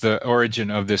is the origin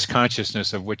of this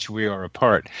consciousness of which we are a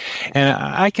part. And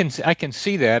I can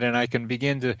see that, and I can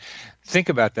begin to think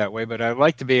about that way. But I'd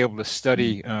like to be able to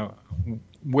study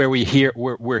where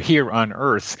we're here on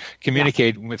Earth,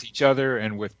 communicating with each other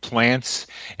and with plants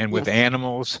and with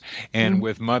animals and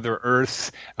with Mother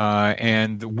Earth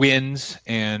and the winds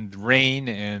and rain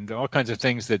and all kinds of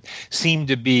things that seem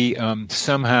to be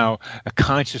somehow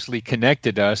consciously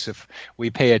connected to us if we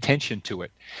pay attention to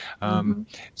it.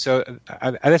 So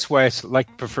that's why I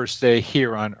prefer stay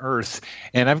here on Earth,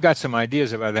 and I've got some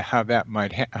ideas about how that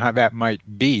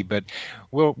might be. But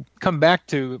we'll come back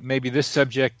to maybe this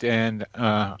subject and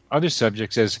other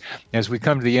subjects as we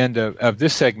come to the end of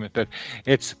this segment. But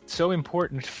it's so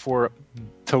important for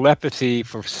telepathy,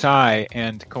 for psi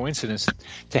and coincidence,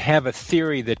 to have a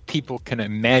theory that people can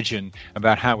imagine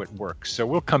about how it works. So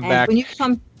we'll come back. When you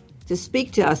come to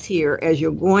speak to us here, as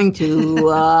you're going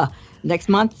to next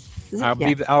month,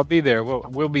 I'll be there.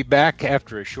 We'll be back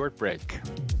after a short break.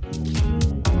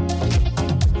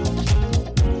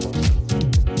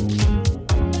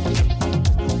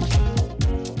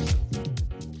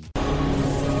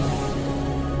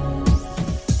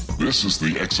 This is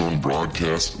the X-Zone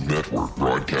Broadcast Network,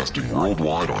 broadcasting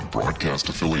worldwide on broadcast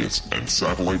affiliates and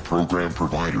satellite program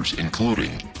providers,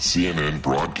 including CNN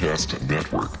Broadcast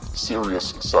Network, Sirius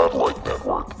Satellite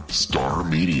Network, Star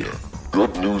Media,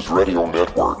 Good News Radio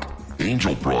Network,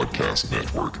 Angel Broadcast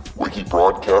Network, Wiki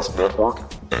Broadcast Network,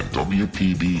 and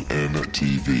WPBN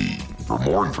TV. For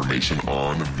more information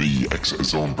on the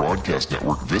X-Zone Broadcast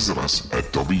Network, visit us at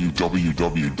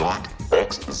www.xzbn.net.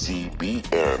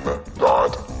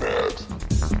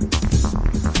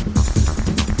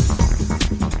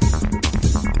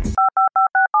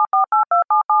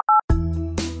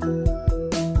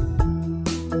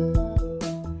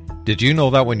 Did you know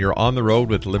that when you're on the road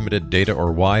with limited data or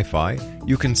Wi-Fi,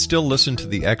 you can still listen to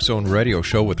the X-Zone Radio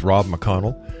Show with Rob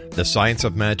McConnell, The Science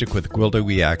of Magic with Gwilda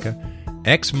Wiyaka,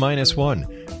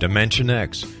 X-1, Dimension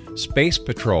X, Space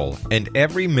Patrol, and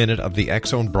every minute of the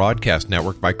X-Zone Broadcast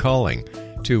Network by calling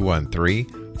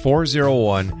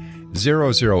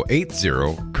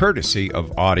 213-401-0080, courtesy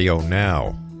of Audio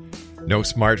Now. No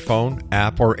smartphone,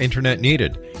 app, or internet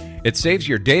needed. It saves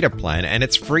your data plan, and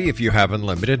it's free if you have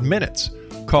unlimited minutes.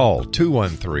 Call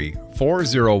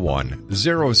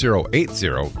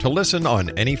 213-401-0080 to listen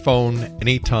on any phone,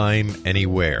 anytime,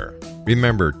 anywhere.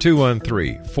 Remember,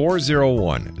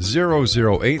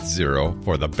 213-401-0080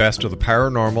 for the best of the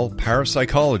paranormal,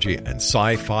 parapsychology, and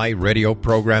sci-fi radio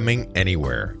programming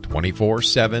anywhere,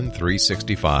 24/7,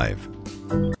 365.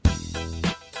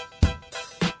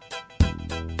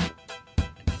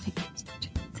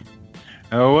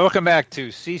 Welcome back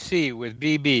to CC with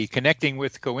BB, Connecting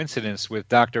with Coincidence with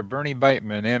Dr. Bernie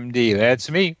Beitman, MD.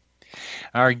 That's me.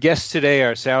 Our guests today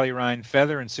are Sally Rhine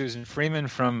Feather and Susan Freeman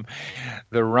from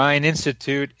the Rhine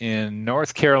Institute in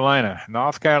North Carolina,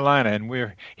 and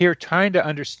we're here trying to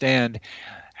understand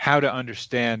how to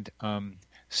understand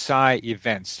psi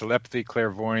events, telepathy,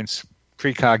 clairvoyance,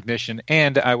 precognition,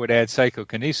 and I would add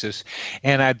psychokinesis.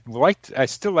 And I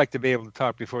still like to be able to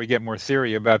talk before we get more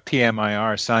theory about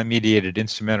PMIR, psi-mediated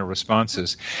instrumental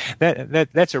responses.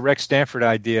 That's a Rex Stanford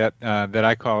idea that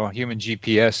I call human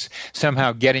GPS,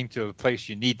 somehow getting to a place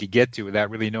you need to get to without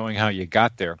really knowing how you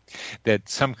got there. That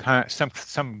some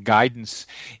guidance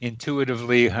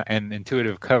intuitively, and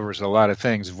intuitive covers a lot of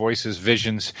things, voices,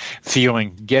 visions,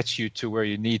 feeling, gets you to where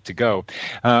you need to go.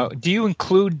 Do you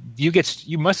include,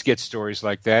 you must get stories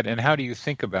like that, and how do you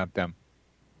think about them?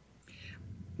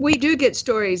 We do get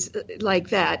stories like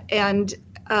that, and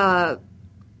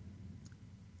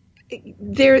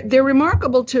they're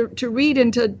remarkable to read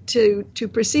and to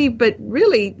perceive, but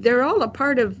really they're all a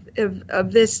part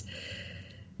of this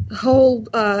whole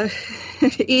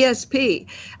ESP.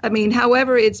 I mean,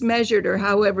 however it's measured or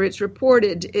however it's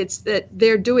reported, it's that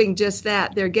they're doing just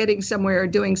that. They're getting somewhere or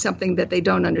doing something that they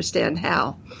don't understand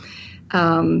how.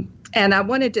 And I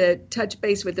wanted to touch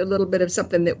base with a little bit of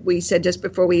something that we said just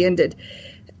before we ended.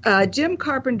 Jim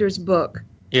Carpenter's book,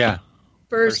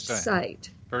 First Sight.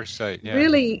 First Sight, yeah.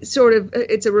 Really sort of,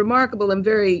 it's a remarkable and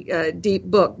very deep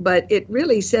book, but it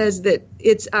really says that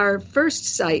it's our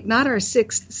first sight, not our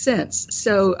sixth sense.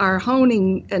 So our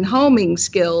honing and homing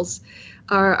skills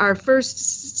are our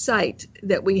first sight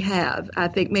that we have. I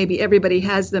think maybe everybody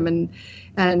has them,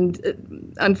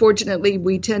 and unfortunately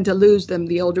we tend to lose them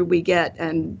the older we get,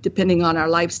 and depending on our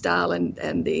lifestyle and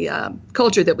the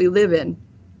culture that we live in.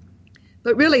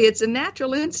 But really, it's a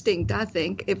natural instinct, I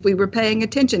think. If we were paying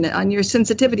attention on your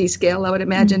sensitivity scale, I would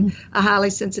imagine a highly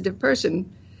sensitive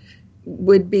person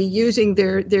would be using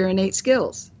their innate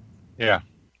skills. Yeah.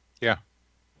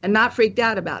 And not freaked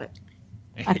out about it.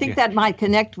 I think that might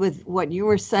connect with what you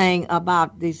were saying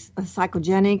about this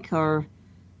psychogenic or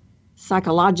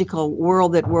psychological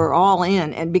world that we're all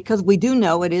in. And because we do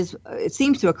know it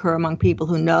seems to occur among people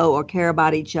who know or care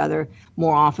about each other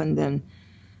more often than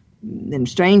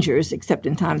strangers, except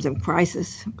in times of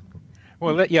crisis.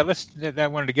 Well, I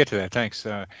wanted to get to that. Thanks.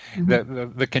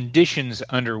 The conditions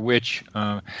under which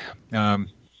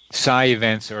psi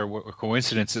events or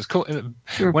coincidences.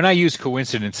 Sure. When I use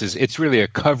coincidences, it's really a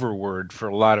cover word for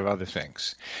a lot of other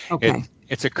things. Okay.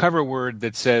 It's a cover word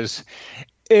that says,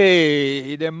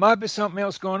 hey, there might be something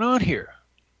else going on here.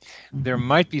 There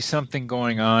might be something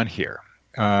going on here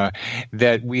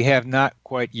that we have not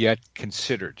quite yet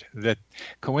considered. That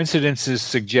coincidences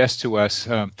suggest to us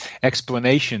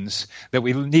explanations, that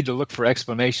we need to look for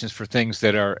explanations for things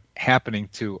that are happening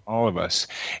to all of us.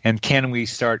 And can we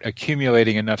start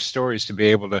accumulating enough stories to be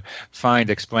able to find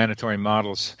explanatory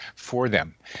models for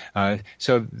them?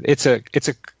 So it's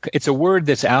a word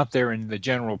that's out there in the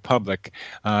general public,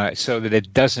 so that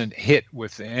it doesn't hit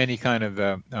with any kind of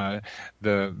the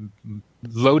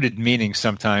loaded meaning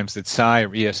sometimes that psi or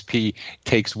ESP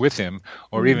takes with him,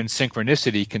 or even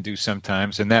synchronicity can do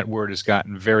sometimes, and that word has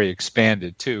gotten very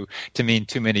expanded too to mean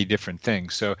too many different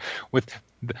things. So a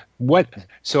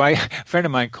friend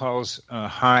of mine calls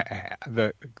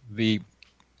the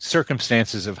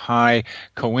circumstances of high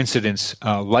coincidence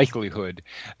likelihood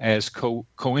as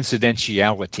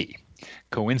coincidentiality.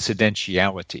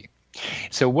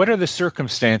 So what are the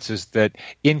circumstances that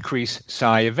increase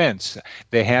psi events?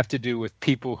 They have to do with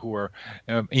people who are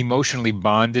emotionally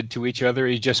bonded to each other,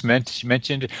 you just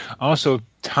mentioned. Also,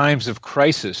 times of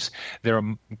crisis, there are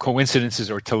coincidences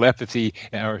or telepathy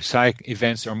or psi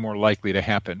events are more likely to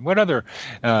happen. What other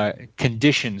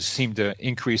conditions seem to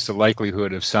increase the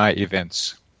likelihood of psi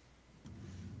events?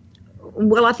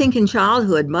 Well, I think in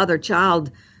childhood,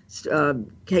 mother-child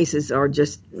cases are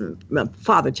just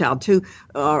father-child too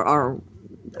are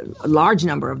a large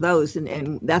number of those,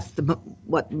 and that's the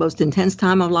most intense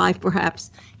time of life,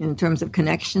 perhaps, in terms of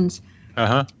connections.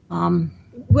 Well,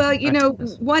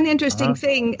 one interesting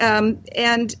thing,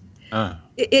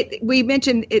 we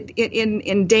mentioned it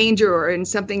in danger or in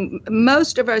something.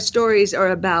 Most of our stories are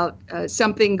about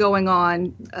something going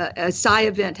on, a psi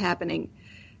event happening,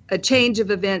 a change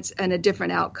of events and a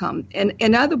different outcome. And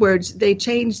in other words, they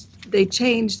changed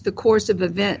the course of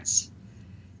events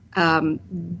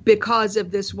because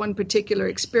of this one particular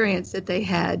experience that they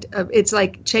had. It's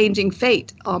like changing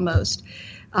fate almost.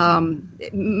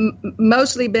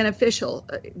 Mostly beneficial.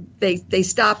 They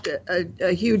stopped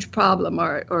a huge problem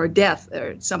or death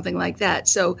or something like that.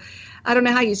 So I don't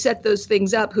know how you set those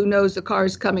things up. Who knows, the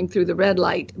car's coming through the red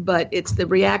light, but it's the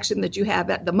reaction that you have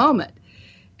at the moment.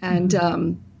 And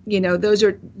those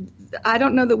are, I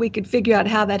don't know that we could figure out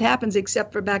how that happens,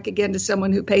 except for back again to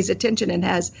someone who pays attention and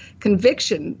has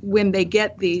conviction when they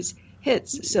get these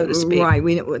hits, so to speak. Right.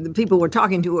 The people we're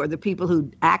talking to are the people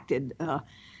who acted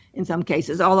in some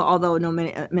cases, although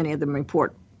many of them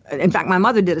report in fact, my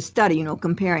mother did a study,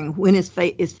 comparing when is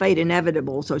fate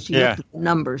inevitable. So she looked at the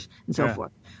numbers and so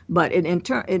forth. But in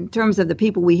terms of the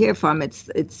people we hear from,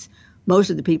 it's most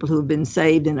of the people who have been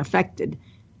saved and affected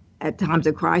at times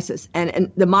of crisis.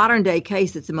 And the modern day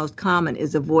case that's the most common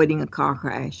is avoiding a car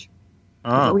crash.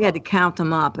 Oh. So we had to count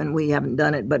them up, and we haven't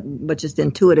done it, but just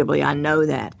intuitively I know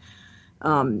that,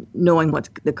 knowing what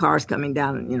the car's coming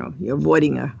down, you're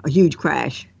avoiding a huge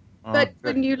crash. But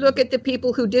when you look at the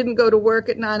people who didn't go to work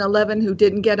at 9/11, who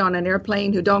didn't get on an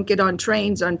airplane, who don't get on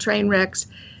trains, on train wrecks,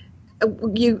 how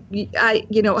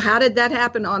did that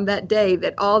happen on that day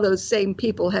that all those same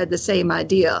people had the same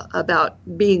idea about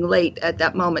being late at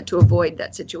that moment to avoid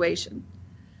that situation?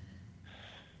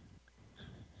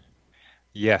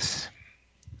 Yes.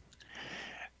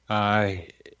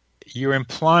 You're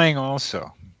implying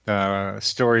also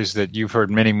stories that you've heard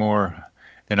many more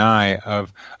than I,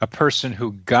 of a person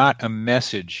who got a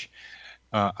message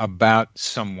about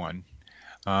someone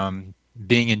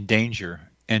being in danger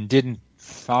and didn't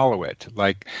follow it,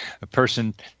 like a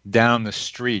person down the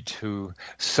street who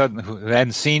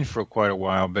hadn't seen for quite a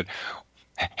while, but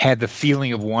had the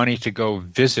feeling of wanting to go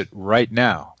visit right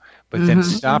now, but then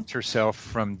stopped herself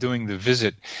from doing the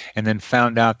visit and then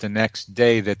found out the next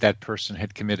day that person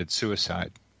had committed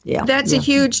suicide. Yeah, that's a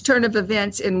huge turn of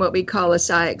events in what we call a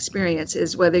psi experience,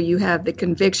 is whether you have the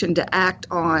conviction to act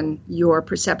on your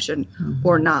perception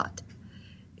or not.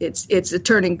 It's a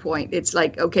turning point. It's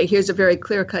like, okay, here's a very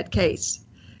clear-cut case,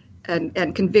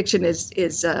 and conviction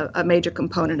is a major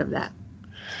component of that.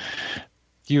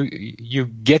 You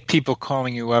get people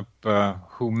calling you up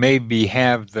who maybe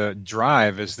have the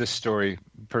drive, as this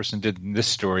person did in this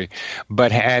story,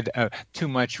 but had too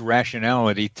much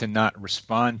rationality to not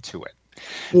respond to it.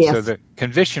 Yes. So the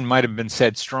conviction might have been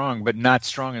said strong, but not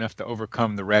strong enough to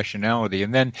overcome the rationality.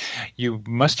 And then you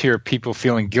must hear people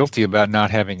feeling guilty about not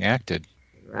having acted.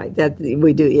 Right, that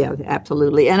we do, yeah,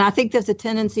 absolutely. And I think there's a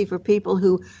tendency for people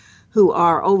who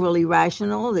are overly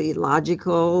rational, the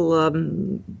logical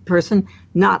person,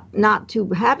 not to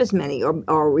have as many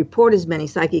or report as many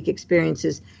psychic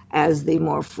experiences as the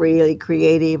more freely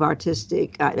creative,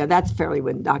 artistic. That's fairly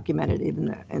well documented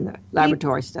even in the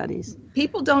laboratory studies.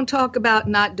 People don't talk about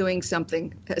not doing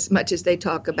something as much as they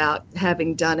talk about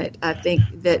having done it. I think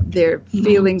that their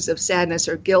feelings of sadness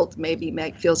or guilt maybe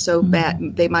might feel so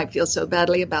bad. They might feel so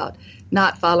badly about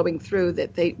not following through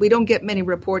that we don't get many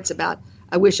reports about,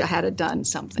 I wish I had done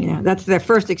something. Yeah, that's their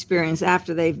first experience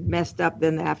after they've messed up.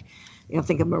 Then they have,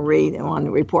 think of Marie, the one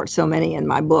who reports so many in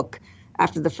my book.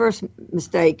 After the first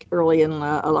mistake early in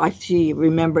life, she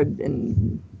remembered,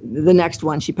 and the next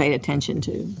one she paid attention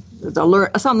to.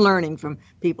 There's some learning from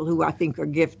people who I think are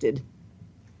gifted.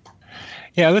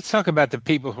 Yeah, let's talk about the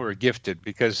people who are gifted,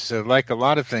 because like a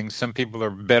lot of things, some people are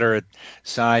better at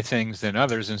psi things than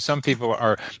others, and some people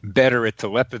are better at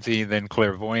telepathy than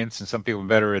clairvoyance, and some people are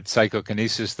better at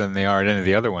psychokinesis than they are at any of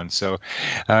the other ones. So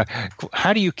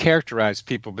how do you characterize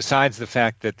people, besides the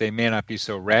fact that they may not be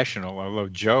so rational, although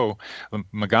Joe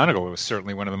McGonigal was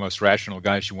certainly one of the most rational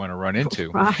guys you want to run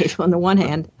into. Right, on the one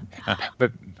hand.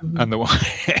 But on the one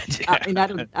hand,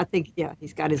 yeah. I think,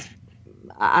 he's got his...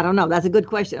 I don't know. That's a good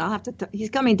question. I'll have to. He's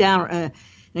coming down in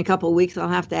a couple of weeks. I'll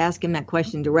have to ask him that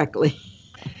question directly.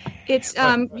 It's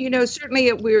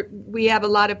certainly we have a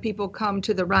lot of people come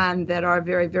to the Rhine that are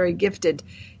very, very gifted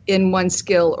in one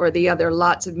skill or the other.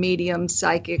 Lots of mediums,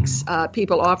 psychics,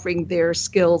 people offering their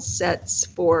skill sets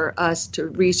for us to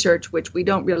research, which we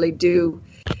don't really do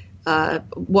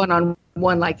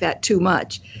one-on-one like that too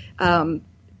much.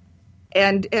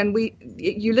 And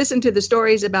you listen to the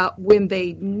stories about when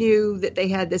they knew that they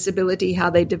had this ability, how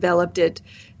they developed it,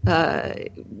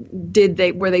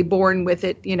 were they born with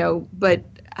it, but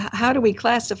how do we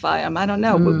classify them? I don't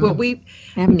know.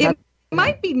 It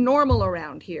might be normal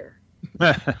around here.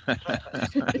 There's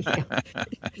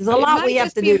a lot we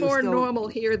have to do. It might be more normal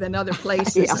here than other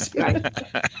places. Yeah,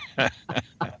 right.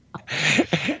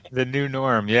 The new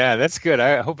norm. Yeah, that's good.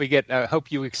 I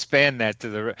hope you expand that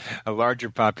to a larger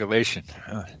population.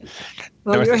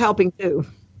 Well, you're helping too.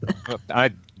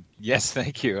 Yes,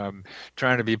 thank you. I'm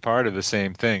trying to be part of the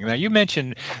same thing. Now, you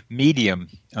mentioned medium.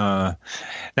 Now,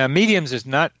 mediums is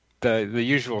not the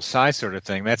usual psi sort of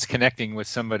thing. That's connecting with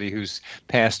somebody who's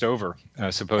passed over,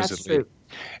 supposedly. That's true.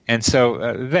 And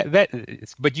so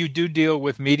but you do deal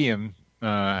with medium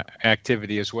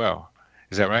activity as well.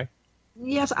 Is that right?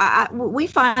 Yes, we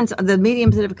find the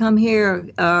mediums that have come here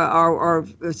are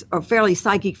fairly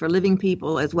psychic for living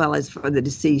people as well as for the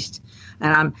deceased.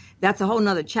 And that's a whole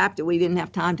nother chapter we didn't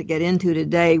have time to get into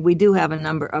today. We do have a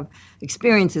number of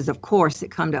experiences, of course, that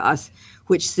come to us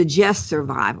which suggest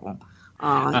survival.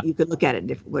 You could look at it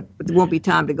different, but there won't be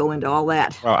time to go into all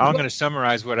that. Well, I'm going to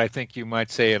summarize what I think you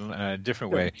might say in a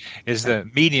different way, is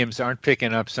that mediums aren't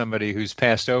picking up somebody who's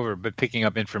passed over, but picking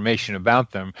up information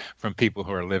about them from people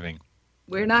who are living.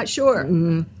 We're not sure.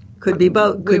 Mm-hmm. Could be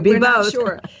both. We're not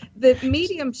sure. The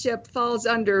mediumship falls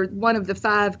under one of the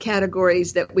 5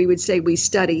 categories that we would say we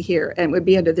study here, and would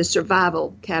be under the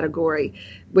survival category,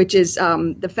 which is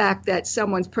the fact that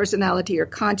someone's personality or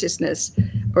consciousness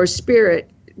or spirit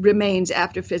remains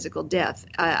after physical death.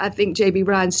 I think J.B.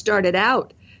 Rhine started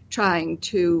out trying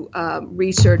to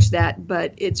research that,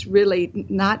 but it's really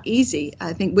not easy.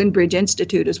 I think Windbridge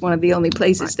Institute is one of the only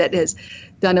places that has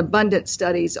done abundant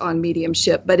studies on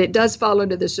mediumship, but it does fall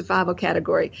under the survival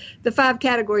category. The 5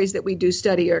 categories that we do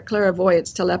study are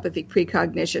clairvoyance, telepathy,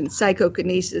 precognition,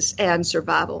 psychokinesis, and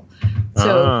survival.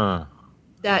 So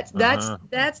that's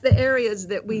the areas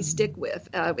that we stick with.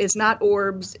 It's not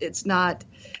orbs, it's not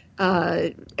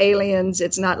aliens,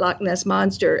 it's not Loch Ness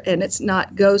Monster, and it's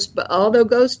not ghosts, but although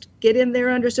ghosts get in there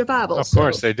under survival. Of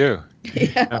course they do.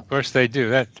 Yeah. Of course they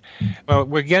do. Well,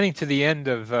 we're getting to the end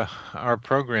of our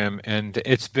program, and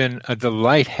it's been a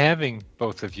delight having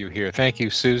both of you here. Thank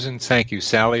you, Susan. Thank you,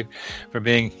 Sally, for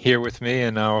being here with me,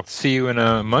 and I'll see you in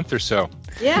a month or so.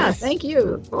 Yeah, thank you.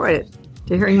 Look forward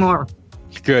to hearing more.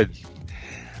 Good.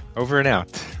 Over and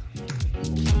out.